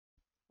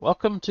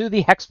Welcome to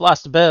the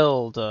Hexblast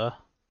build,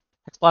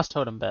 Hexblast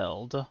Totem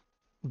build.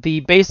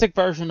 The basic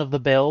version of the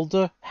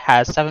build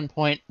has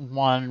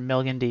 7.1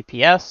 million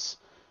DPS,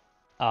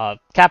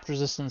 cap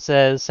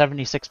resistances,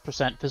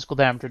 76% physical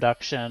damage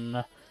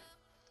reduction.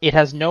 It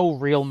has no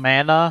real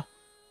mana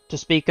to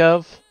speak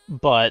of,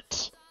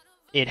 but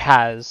it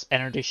has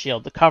energy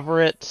shield to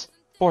cover it,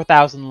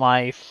 4,000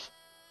 life.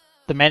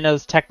 The mana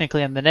is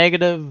technically in the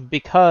negative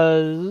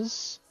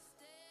because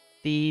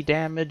the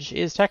damage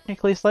is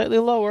technically slightly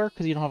lower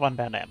because you don't have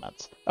unbound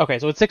ammons. Okay,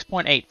 so it's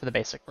 6.8 for the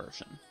basic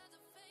version.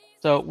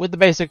 So with the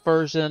basic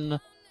version,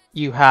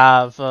 you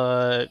have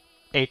a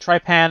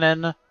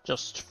Tripanon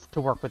just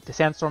to work with the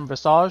Sandstorm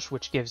Visage,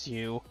 which gives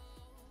you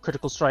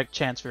critical strike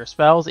chance for your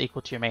spells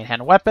equal to your main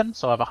hand weapon,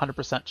 so I have a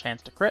 100%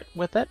 chance to crit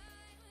with it.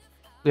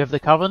 We have the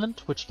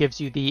Covenant, which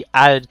gives you the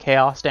added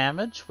chaos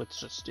damage,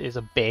 which just is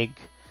a big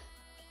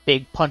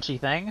punchy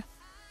thing.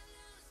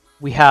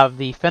 We have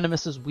the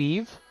Venomous'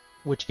 Weave,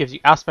 which gives you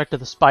aspect of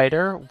the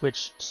spider,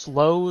 which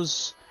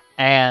slows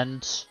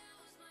and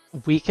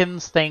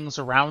weakens things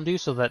around you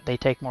so that they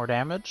take more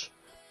damage.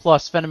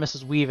 Plus,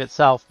 Venomous' Weave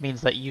itself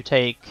means that you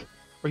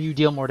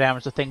deal more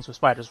damage to things with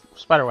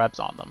spider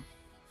webs on them,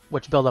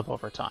 which build up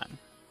over time.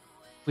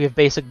 We have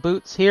basic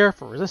boots here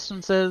for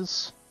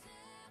resistances.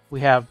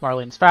 We have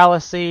Marlene's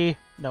Fallacy,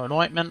 no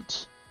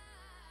anointment.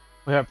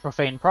 We have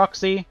Profane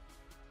Proxy,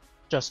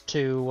 just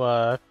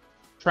to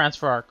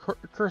transfer our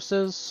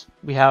curses.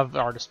 We have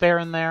our Despair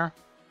in there.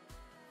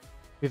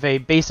 We have a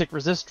basic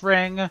resist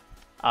ring.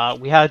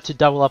 We had to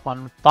double up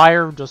on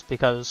fire just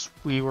because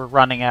we were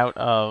running out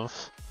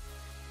of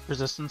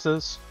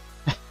resistances,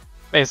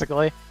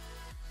 basically.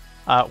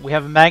 We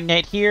have a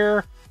Magnate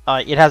here.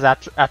 It has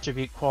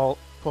attribute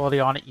quality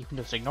on it. You can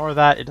just ignore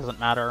that. It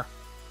doesn't matter.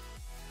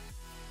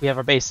 We have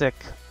our basic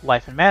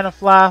life and mana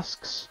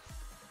flasks.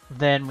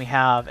 Then we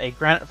have a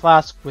Granite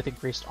Flask with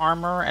increased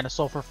armor and a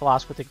Sulfur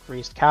Flask with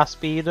increased cast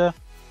speed.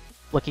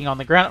 Looking on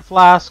the Granite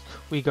Flask,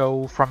 we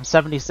go from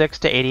 76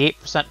 to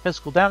 88%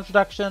 physical damage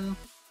reduction.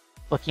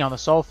 Looking on the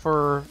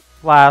Sulfur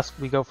Flask,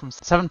 we go from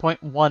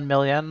 7.1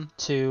 million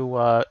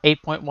to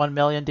 8.1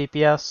 million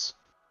DPS.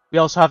 We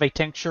also have a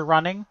Tincture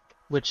running,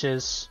 which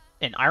is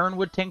an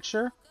Ironwood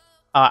Tincture.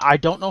 I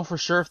don't know for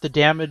sure if the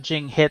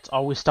damaging hits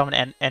always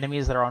summon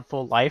enemies that are on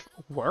full life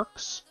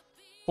works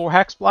for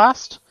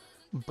Hexblast,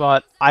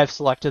 but I've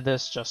selected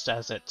this just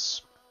as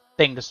its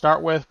thing to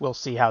start with. We'll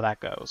see how that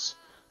goes.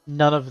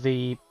 None of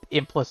the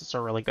implicits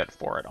are really good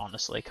for it,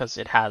 honestly, because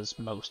it has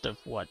most of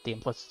what the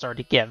implicits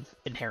already give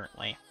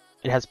inherently.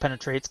 It has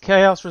Penetrates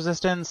Chaos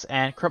Resistance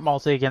and Crit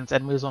Multi against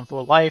enemies on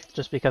full life,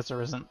 just because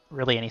there isn't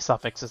really any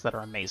suffixes that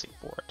are amazing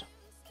for it.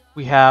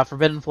 We have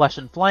Forbidden Flesh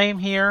and Flame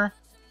here,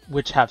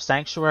 which have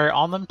Sanctuary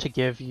on them to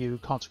give you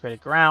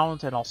Consecrated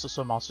Ground, and also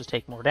so monsters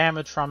take more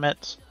damage from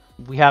it.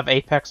 We have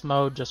Apex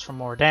Mode just for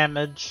more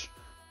damage.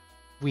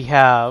 We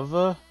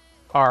have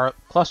our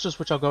clusters,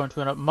 which I'll go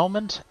into in a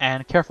moment,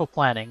 and Careful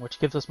Planning, which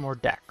gives us more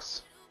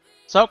dex.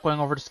 So, going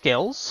over to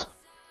skills,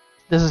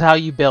 this is how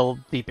you build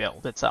the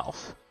build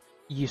itself.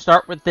 You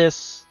start with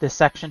this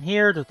section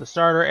here, to the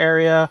starter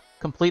area,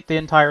 complete the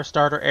entire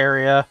starter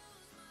area,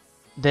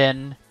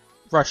 then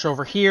rush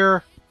over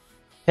here,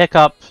 pick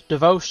up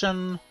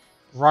Devotion,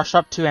 rush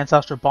up to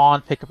Ancestral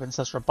Bond, pick up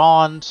Ancestral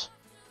Bond,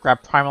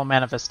 grab Primal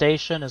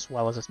Manifestation as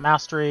well as its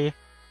Mastery,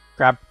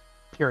 grab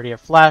Purity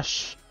of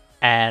Flesh,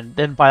 and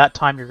then by that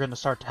time you're going to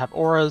start to have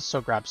auras, so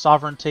grab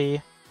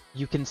Sovereignty.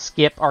 You can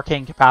skip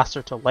Arcane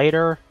Capacitor till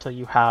later, till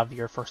you have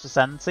your first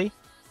Ascendancy.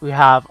 We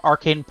have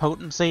Arcane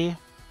Potency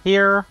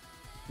here.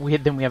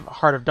 Then we have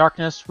Heart of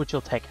Darkness, which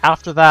you'll take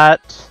after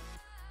that.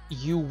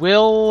 You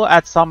will,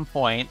 at some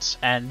point,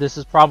 and this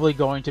is probably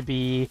going to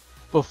be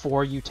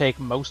before you take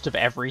most of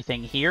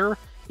everything here,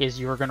 is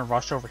you're going to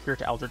rush over here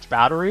to Eldritch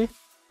Battery,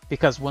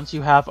 because once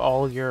you have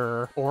all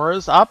your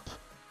auras up,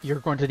 you're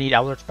going to need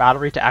Eldritch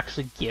Battery to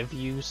actually give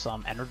you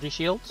some energy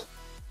shields,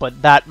 but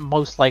that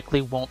most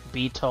likely won't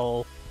be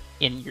till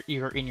in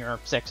your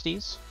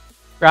 60s.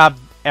 Grab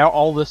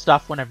all this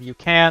stuff whenever you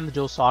can. The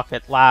dual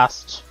socket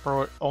lasts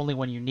for only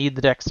when you need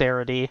the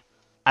dexterity.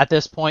 At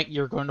this point,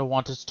 you're going to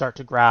want to start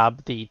to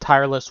grab the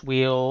Tireless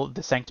Wheel,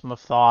 the Sanctum of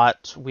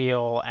Thought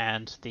Wheel,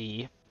 and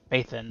the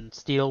Faith and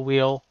Steel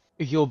Wheel.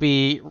 You'll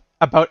be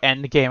about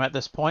end game at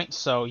this point,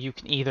 so you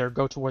can either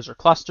go towards your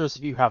clusters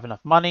if you have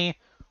enough money,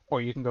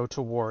 or you can go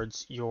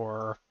towards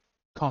your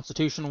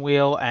Constitution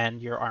Wheel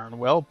and your Iron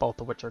Will, both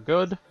of which are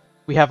good.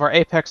 We have our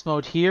Apex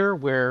mode here,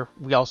 where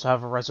we also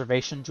have a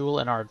Reservation Jewel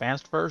in our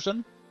advanced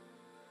version.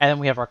 And then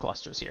we have our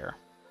clusters here.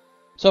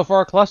 So for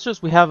our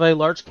clusters, we have a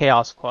large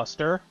Chaos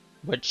cluster,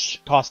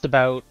 which cost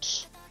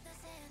about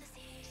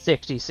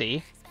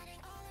 60C.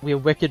 We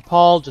have Wicked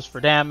Paul, just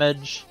for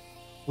damage.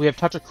 We have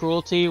Touch of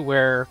Cruelty,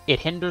 where it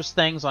hinders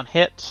things on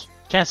hit,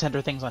 chance to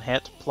hinder things on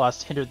hit,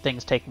 plus hindered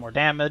things take more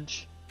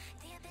damage.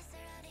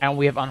 And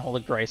we have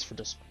Unholy Grace for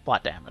just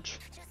flat damage.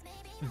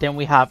 Then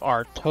we have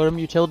our Totem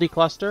Utility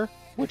Cluster,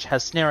 which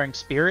has Snaring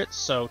Spirits,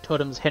 so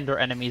totems hinder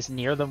enemies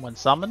near them when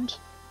summoned,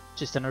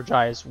 just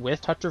synergize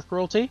with Touch of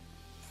Cruelty.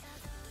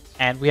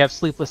 And we have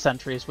Sleepless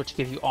Sentries, which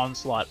give you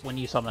Onslaught when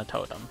you summon a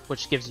totem,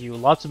 which gives you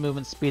lots of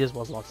movement speed as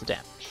well as lots of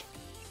damage.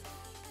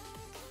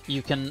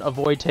 You can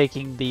avoid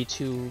taking the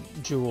two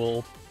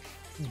jewel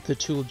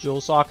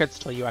sockets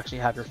till you actually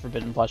have your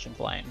Forbidden Fleshing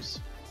Flames.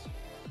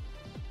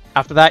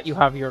 After that, you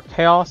have your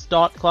Chaos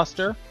Dot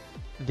Cluster.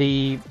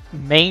 The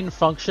main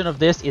function of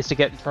this is to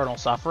get Eternal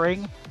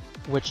Suffering,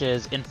 which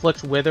is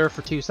inflict Wither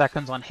for 2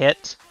 seconds on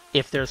hit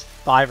if there's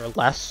 5 or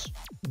less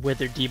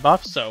Wither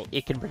debuffs, so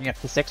it can bring up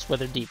to 6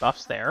 Wither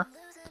debuffs there.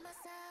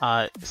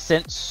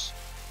 Since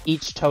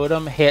each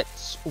totem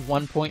hits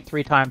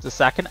 1.3 times a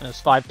second, and there's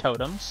 5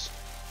 totems,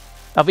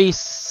 that'll be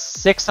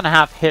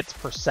 6.5 hits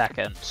per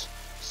second.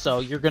 So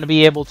you're going to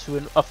be able to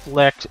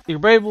inflict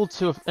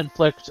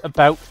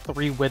about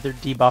 3 Withered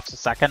debuffs a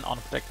second on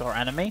a particular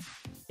enemy,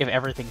 if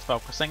everything's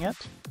focusing it.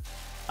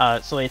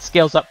 So it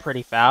scales up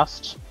pretty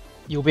fast.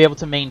 You'll be able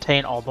to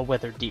maintain all the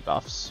Withered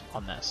debuffs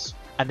on this.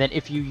 And then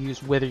if you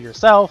use Wither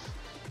yourself,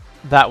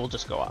 that will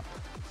just go up.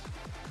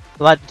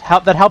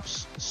 That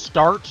helps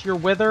start your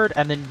Withered,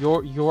 and then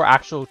your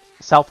actual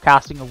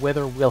self-casting a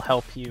Wither will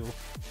help you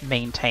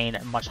maintain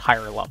at much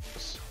higher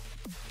levels.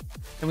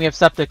 Then we have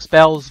Septic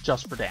Spells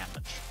just for damage.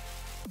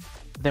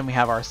 Then we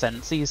have our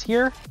Ascendancies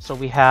here. So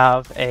we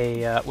have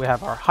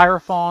our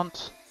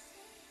Hierophant.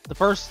 The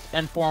first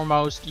and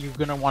foremost, you're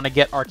going to want to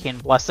get Arcane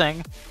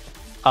Blessing.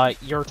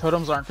 Your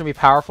totems aren't going to be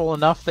powerful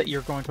enough that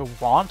you're going to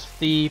want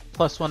the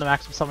 +1 to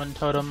maximum summon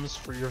totems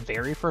for your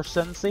very first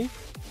Ascendancy.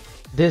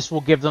 This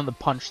will give them the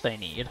punch they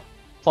need,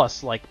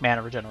 plus like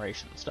mana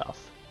regeneration and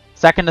stuff.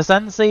 Second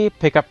Ascendancy,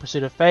 pick up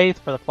Pursuit of Faith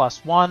for the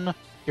 +1.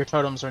 Your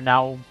totems are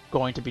now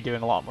going to be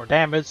doing a lot more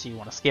damage, so you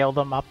want to scale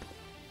them up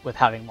with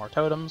having more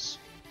totems.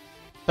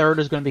 Third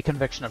is going to be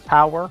Conviction of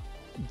Power,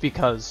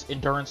 because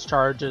endurance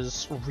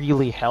charges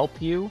really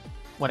help you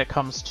when it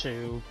comes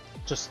to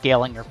just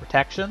scaling your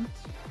protection.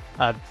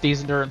 These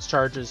endurance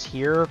charges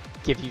here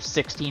give you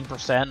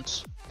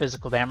 16%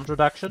 physical damage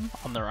reduction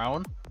on their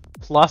own.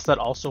 Plus, that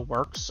also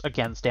works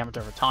against damage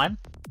over time,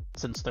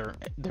 since they're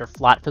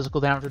flat physical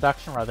damage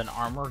reduction rather than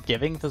armor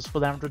giving physical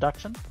damage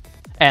reduction.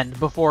 And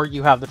before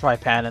you have the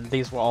Tripanon,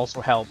 these will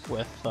also help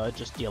with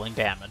just dealing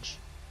damage.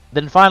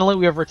 Then finally,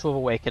 we have Ritual of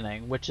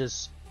Awakening, which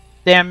is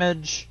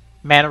damage,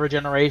 mana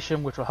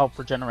regeneration, which will help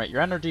regenerate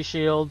your energy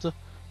shield,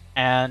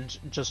 and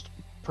just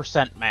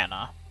percent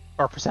mana,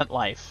 or percent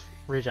life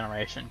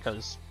regeneration,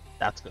 because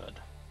that's good.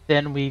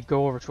 Then we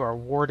go over to our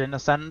Warden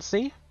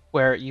Ascendancy,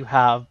 where you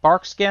have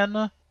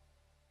Barkskin,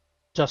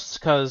 just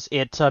because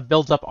it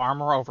builds up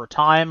armor over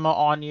time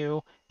on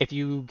you. If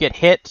you get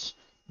hit,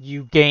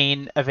 you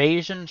gain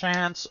evasion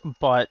chance,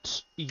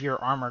 but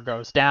your armor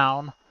goes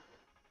down.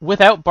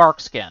 Without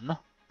Barkskin,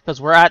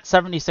 because we're at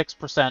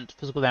 76%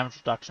 physical damage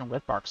reduction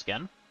with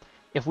Barkskin,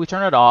 if we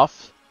turn it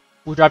off,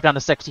 we drop down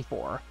to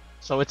 64.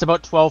 So it's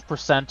about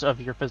 12%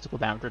 of your physical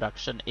damage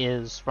reduction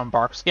is from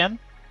Barkskin.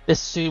 This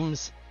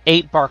assumes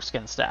 8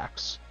 Barkskin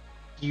stacks.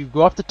 You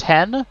go up to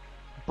 10,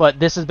 but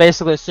this is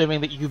basically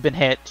assuming that you've been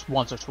hit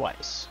once or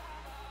twice.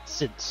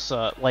 Since,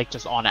 like,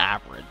 just on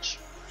average.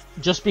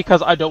 Just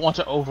because I don't want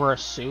to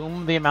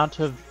over-assume the amount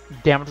of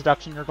damage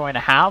reduction you're going to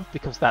have,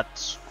 because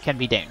that can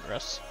be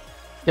dangerous.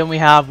 Then we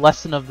have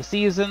Lesson of the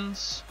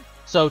Seasons.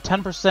 So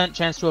 10%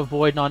 chance to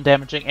avoid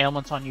non-damaging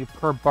ailments on you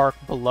per bark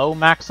below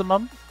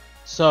maximum.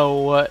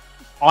 So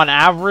on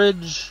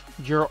average,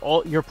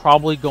 you're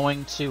probably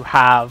going to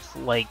have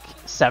like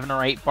 7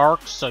 or 8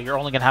 barks, so you're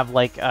only going to have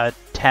like a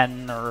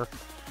 10 or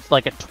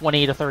like a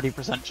 20 to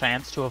 30%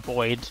 chance to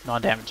avoid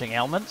non-damaging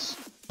ailments.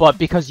 But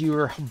because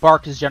your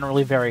bark is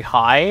generally very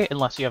high,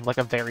 unless you have like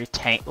a very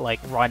tank, like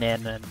run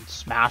in and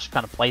smash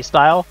kind of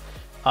playstyle,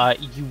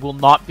 you will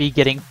not be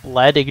getting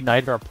bled,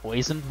 ignited, or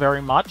poisoned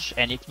very much,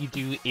 and if you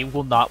do, it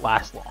will not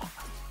last long.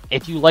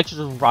 If you like to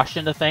just rush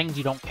into things,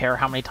 you don't care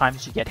how many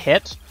times you get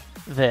hit,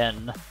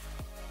 then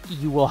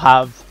you will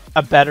have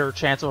a better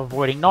chance of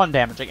avoiding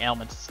non-damaging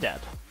ailments instead,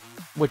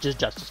 which is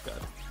just as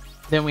good.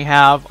 Then we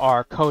have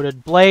our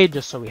Coated Blade,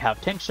 just so we have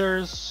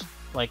tinctures,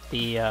 like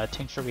the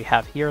tincture we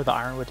have here, the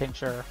Ironwood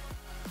tincture.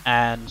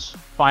 And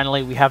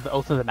finally, we have the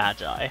Oath of the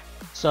Magi.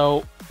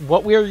 So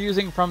what we are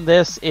using from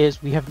this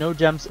is we have no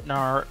gems in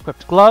our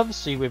equipped gloves,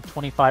 so we have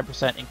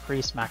 25%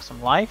 increased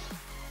maximum life,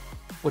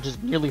 which is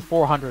nearly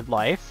 400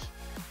 life,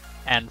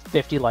 and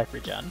 50 life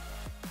regen.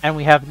 And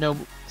we have no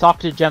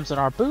socketed gems in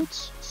our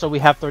boots, so we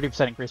have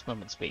 30% increased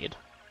movement speed.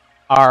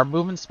 Our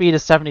movement speed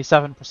is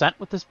 77%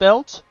 with this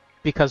build,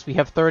 because we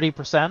have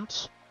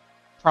 30%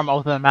 from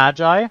Oath of the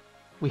Magi,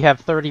 we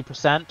have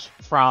 30%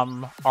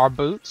 from our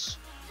boots,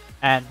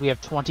 and we have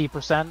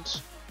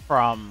 20%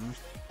 from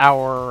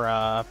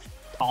our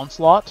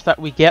Onslaught that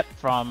we get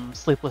from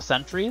Sleepless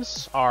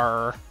Sentries,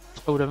 our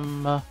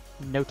totem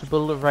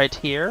notable right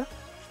here.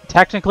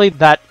 Technically,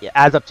 that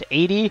adds up to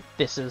 80.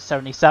 This is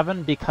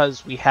 77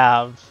 because we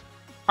have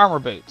armor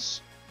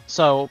boots.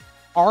 So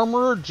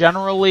armor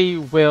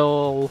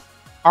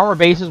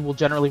bases will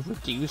generally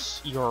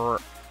reduce your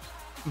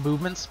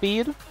movement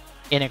speed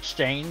in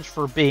exchange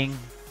for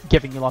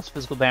giving you lots of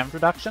physical damage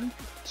reduction.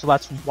 So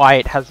that's why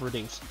it has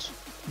reduced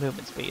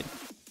movement speed.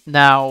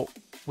 Now,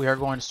 we are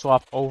going to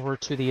swap over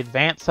to the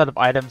advanced set of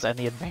items and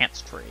the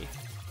advanced tree.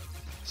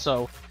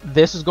 So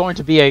this is going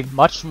to be a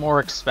much more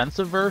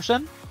expensive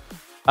version.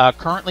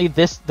 Currently,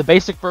 the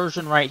basic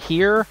version right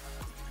here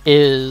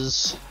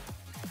is,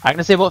 I'm going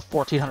to say about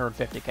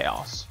 1450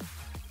 chaos.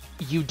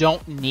 You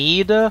don't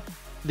need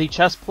the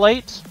chest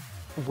plate,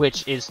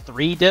 which is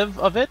 3 div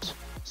of it,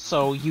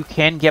 so you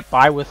can get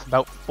by with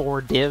about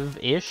 4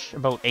 div-ish,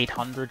 about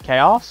 800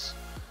 chaos,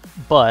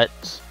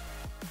 but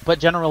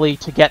generally,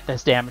 to get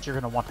this damage, you're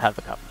going to want to have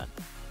the Covenant.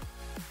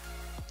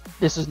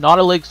 This is not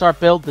a League Start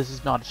build, this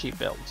is not a cheap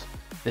build.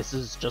 This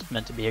is just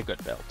meant to be a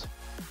good build.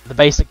 The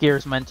basic gear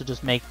is meant to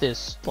just make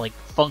this like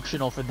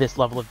functional for this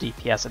level of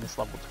DPS and this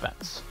level of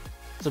defense.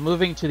 So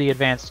moving to the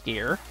advanced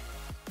gear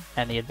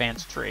and the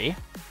advanced tree,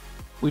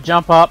 we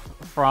jump up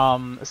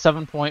from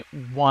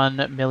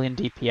 7.1 million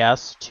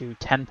DPS to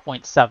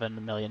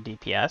 10.7 million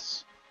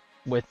DPS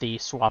with the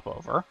swap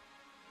over.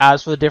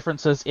 As for the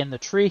differences in the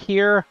tree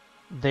here,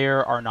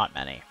 there are not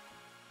many.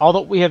 All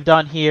that we have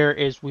done here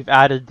is we've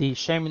added the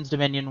Shaman's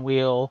Dominion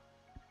wheel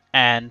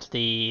and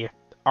the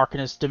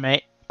Arcanist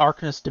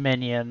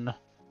Dominion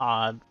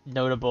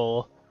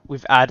notable.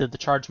 We've added the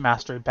Charge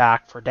Mastery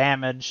back for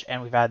damage,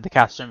 and we've added the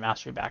Caster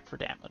Mastery back for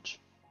damage.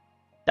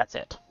 That's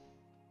it.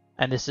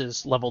 And this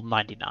is level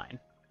 99,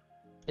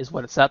 is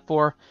what it's set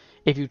for.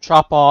 If you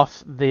chop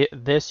off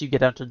this, you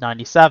get down to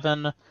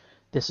 97.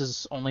 This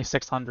is only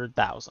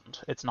 600,000.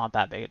 It's not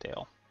that big a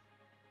deal.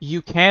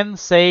 You can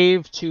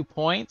save 2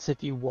 points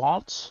if you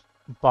want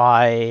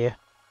by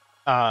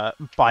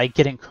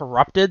getting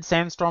Corrupted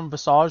Sandstorm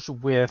Visage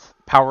with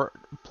power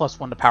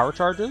 +1 to power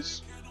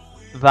charges.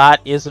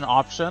 That is an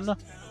option.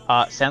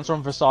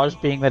 Sandstorm Visage,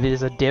 being that it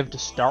is a div to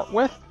start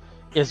with,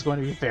 is going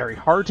to be very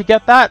hard to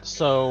get that,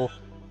 so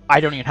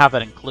I don't even have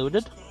that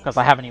included, because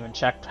I haven't even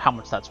checked how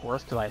much that's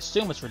worth, because I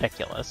assume it's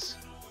ridiculous.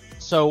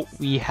 So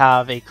we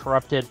have a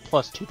Corrupted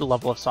 +2 to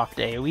level of socket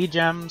AoE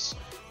gems.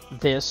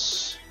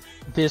 This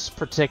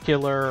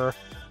particular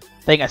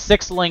thing, a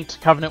 6-linked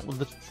Covenant with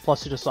the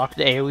 +2 to socket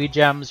AoE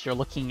gems, you're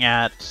looking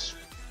at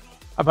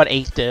about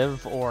 8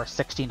 div or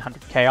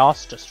 1600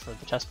 chaos just for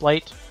the chest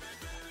plate.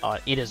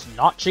 It is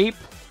not cheap,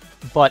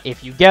 but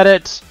if you get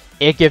it,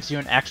 it gives you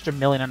an extra 1.5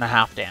 million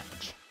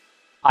damage.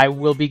 I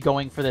will be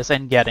going for this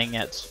and getting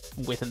it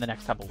within the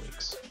next couple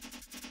weeks.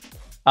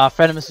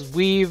 Venomous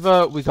Weave,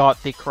 we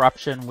got the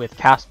Corruption with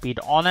cast speed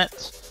on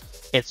it.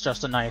 It's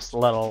just a nice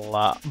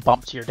little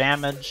bump to your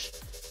damage.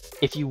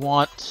 If you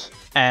want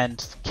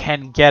and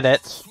can get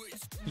it,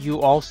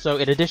 you also,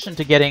 in addition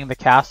to getting the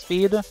cast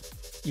speed,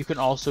 you can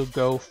also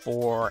go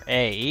for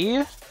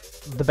a...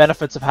 The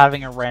benefits of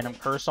having a random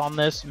curse on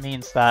this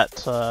means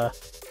that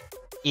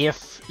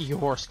if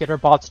your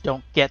skitterbots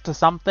don't get to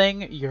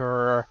something,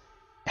 your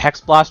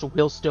Hexblast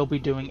will still be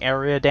doing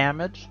area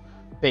damage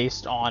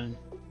based on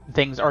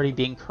things already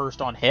being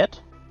cursed on hit,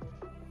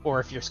 or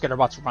if your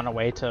skitterbots run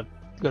away to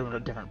go to a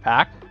different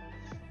pack.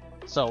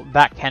 So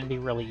that can be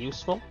really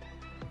useful.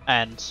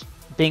 And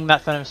being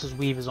that Venomous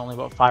Weave is only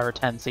about 5 or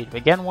 10 C to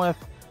begin with,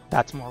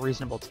 that's more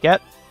reasonable to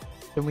get.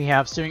 Then we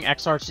have Searing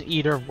Exarch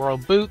Eater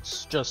World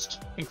Boots,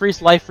 just increase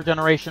life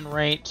regeneration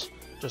rate,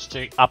 just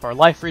to up our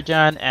life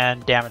regen,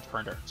 and damage per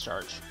endurance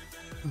charge.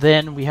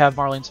 Then we have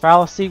Marlene's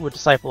Fallacy with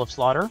Disciple of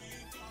Slaughter.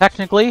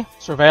 Technically,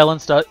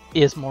 Surveillance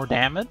is more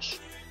damage,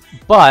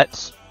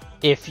 but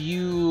if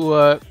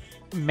you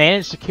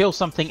manage to kill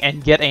something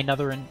and get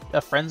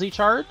a Frenzy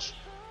charge,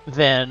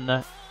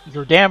 then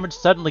your damage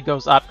suddenly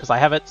goes up, because I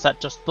have it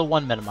set just the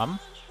 1 minimum.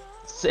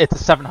 It's a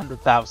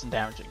 700,000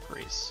 damage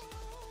increase.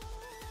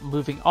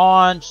 Moving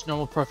on, just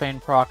normal Profane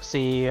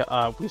Proxy.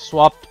 We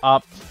swapped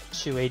up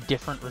to a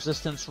different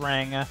resistance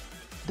ring.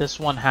 This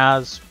one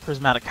has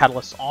Prismatic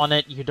Catalyst on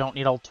it. You don't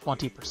need all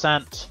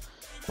 20%,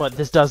 but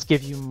this does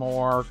give you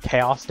more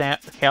chaos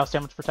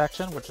damage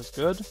protection, which is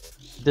good.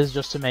 This is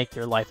just to make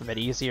your life a bit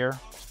easier.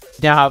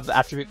 We now have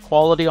Attribute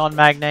Quality on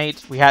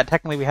Magnate.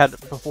 Technically we had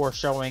it before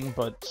showing,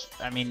 but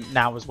I mean,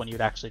 now is when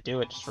you'd actually do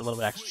it, just for a little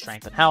bit extra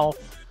strength and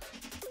health.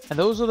 And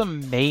those are the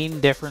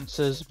main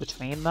differences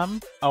between them.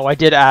 Oh, I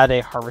did add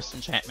a Harvest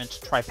Enchantment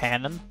to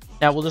Tripanin.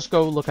 Now we'll just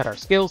go look at our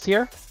skills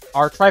here.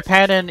 Our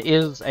Tripanin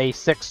is a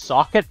 6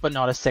 socket, but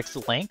not a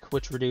 6 link,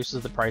 which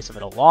reduces the price of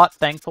it a lot,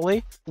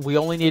 thankfully. We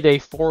only need a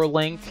 4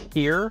 link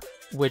here,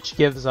 which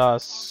gives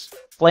us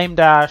Flame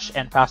Dash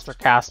and faster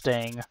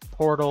casting,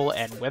 Portal,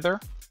 and Wither.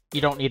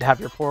 You don't need to have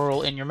your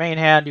Portal in your main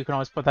hand. You can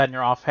always put that in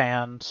your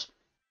offhand,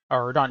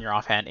 or not in your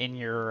offhand, in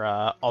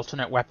your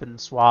alternate weapon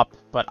swap,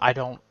 but I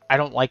don't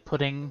like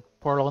putting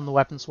Portal in the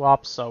weapon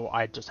swap, so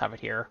I just have it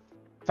here.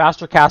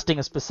 Faster casting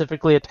is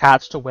specifically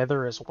attached to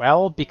Wither as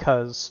well,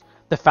 because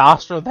the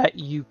faster that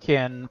you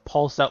can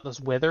pulse out this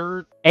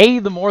Wither,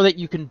 the more that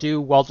you can do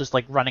while just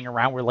like running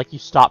around, where like you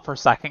stop for a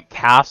second,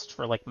 cast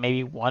for like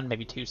maybe 1,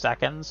 maybe 2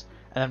 seconds,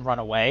 and then run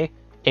away.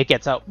 It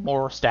gets out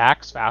more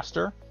stacks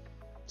faster,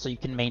 so you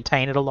can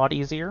maintain it a lot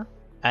easier.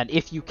 And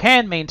if you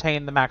can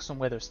maintain the maximum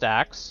Wither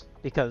stacks,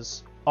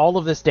 because all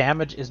of this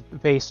damage is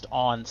based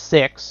on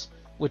 6,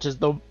 which is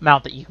the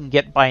amount that you can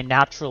get by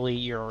naturally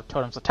your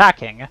totems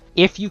attacking.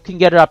 If you can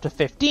get it up to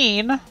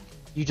 15,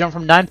 You jump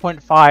from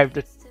 9.5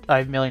 to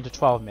 5 million to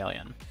 12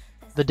 million.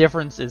 The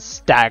difference is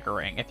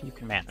staggering if you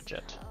can manage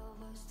it.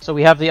 So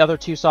we have the other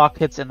two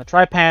sockets in the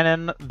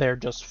Tripanon. They're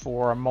just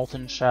for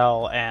Molten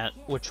Shell, and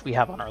which we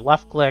have on our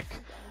left click,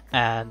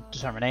 and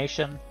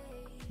Determination.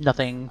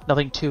 Nothing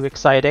too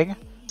exciting.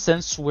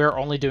 Since we're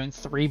only doing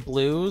 3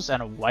 blues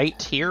and a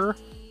white here,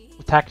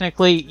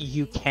 technically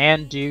you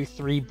can do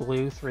 3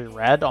 blue, 3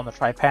 red on the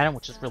Tripanon,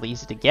 which is really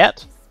easy to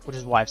get, which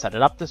is why I've set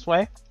it up this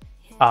way.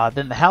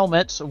 Then the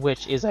helmet,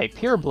 which is a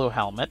pure blue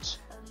helmet,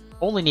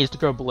 only needs to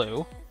go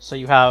blue. So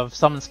you have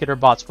Summon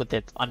Skitterbots with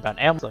its Unbound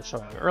Ailments that I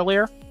showed you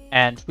earlier.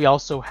 And we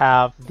also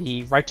have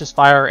the Righteous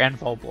Fire and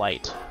Vol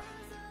Blight.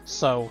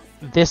 So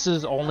this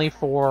is only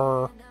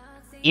for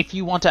if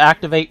you want to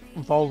activate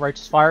Vol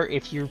Righteous Fire,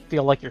 if you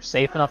feel like you're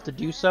safe enough to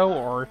do so,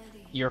 or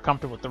you're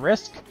comfortable with the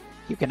risk,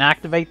 you can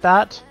activate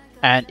that.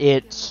 And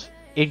it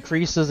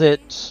increases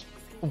it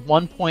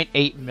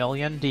 1.8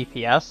 million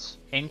DPS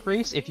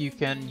increase if you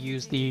can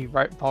use the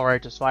Vol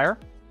Righteous Fire.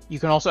 You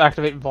can also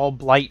activate Vol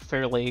Blight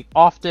fairly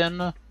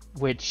often,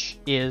 which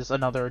is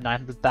another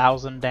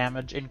 900,000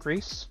 damage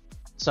increase.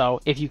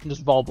 So if you can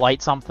just Vol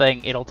Blight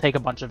something, it'll take a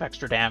bunch of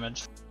extra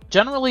damage.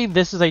 Generally,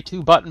 this is a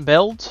 2-button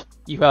build.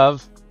 You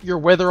have your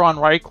Wither on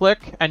right click,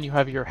 and you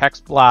have your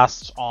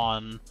Hexblast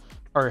on,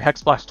 or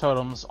Hexblast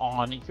Totems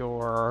on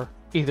your,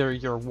 either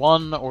your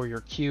 1 or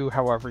your Q,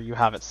 however you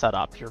have it set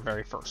up, your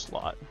very first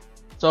slot.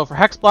 So for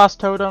Hexblast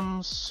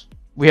Totems,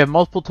 we have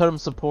multiple totem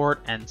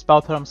support and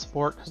spell totem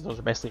support, because those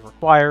are basically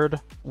required.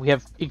 We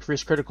have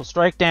increased critical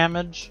strike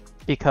damage,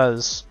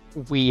 because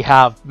we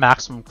have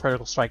maximum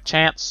critical strike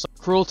chance. So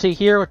Cruelty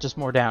here, which is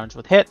more damage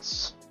with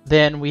hits.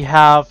 Then we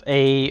have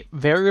a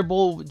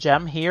variable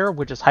gem here,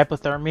 which is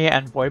Hypothermia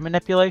and Void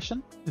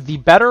Manipulation. The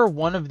better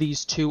one of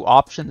these two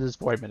options is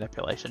Void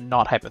Manipulation,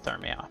 not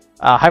Hypothermia.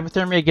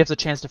 Hypothermia gives a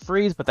chance to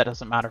freeze, but that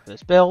doesn't matter for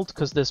this build,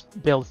 because this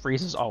build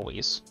freezes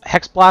always.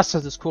 Hexblast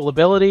has this cool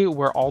ability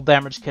where all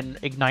damage can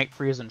ignite,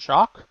 freeze, and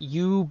shock.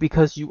 You,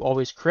 because you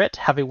always crit,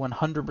 have a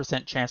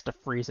 100% chance to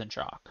freeze and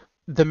shock.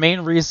 The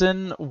main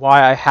reason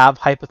why I have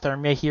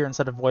Hypothermia here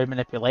instead of Void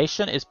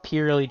Manipulation is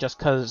purely just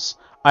because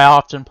I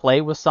often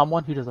play with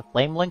someone who does a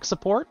Flame Link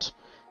support,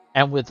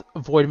 and with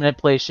Void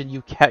Manipulation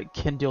you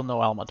can deal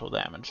no elemental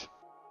damage.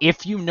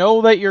 If you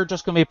know that you're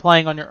just going to be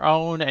playing on your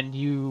own and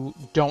you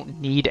don't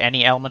need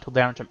any elemental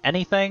damage from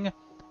anything,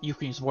 you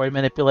can use Void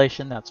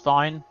Manipulation, that's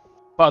fine.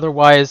 But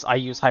otherwise, I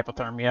use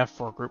Hypothermia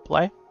for group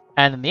play.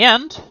 And in the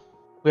end,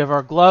 we have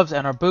our gloves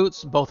and our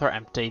boots, both are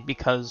empty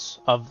because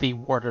of the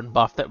Warden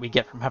buff that we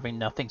get from having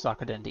nothing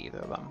socketed into either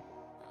of them.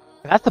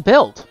 That's the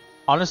build.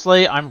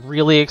 Honestly, I'm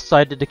really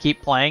excited to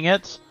keep playing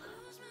it,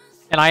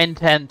 and I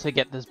intend to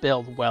get this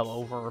build well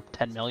over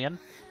 10 million.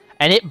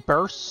 And it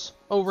bursts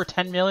over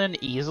 10 million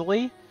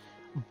easily,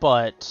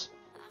 but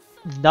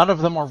none of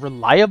them are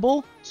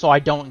reliable, so I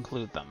don't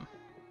include them.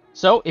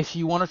 So if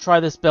you want to try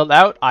this build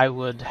out, I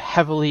would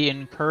heavily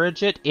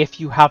encourage it if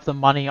you have the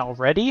money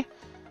already.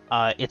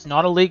 It's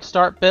not a league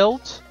start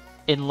build,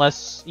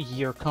 unless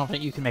you're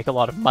confident you can make a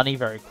lot of money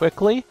very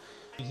quickly.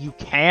 You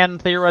can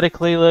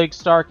theoretically league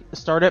start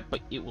it, but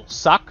it will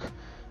suck.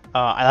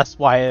 That's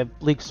why I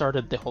league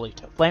started the Holy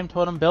Flame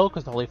Totem build,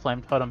 because the Holy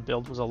Flame Totem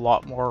build was a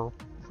lot more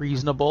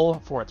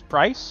reasonable for its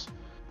price.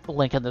 A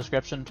link in the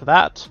description to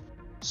that.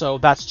 So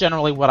that's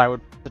generally what I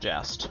would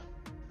suggest.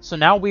 So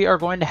now we are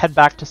going to head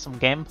back to some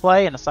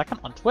gameplay in a second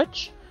on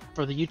Twitch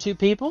for the YouTube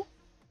people.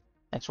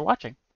 Thanks for watching.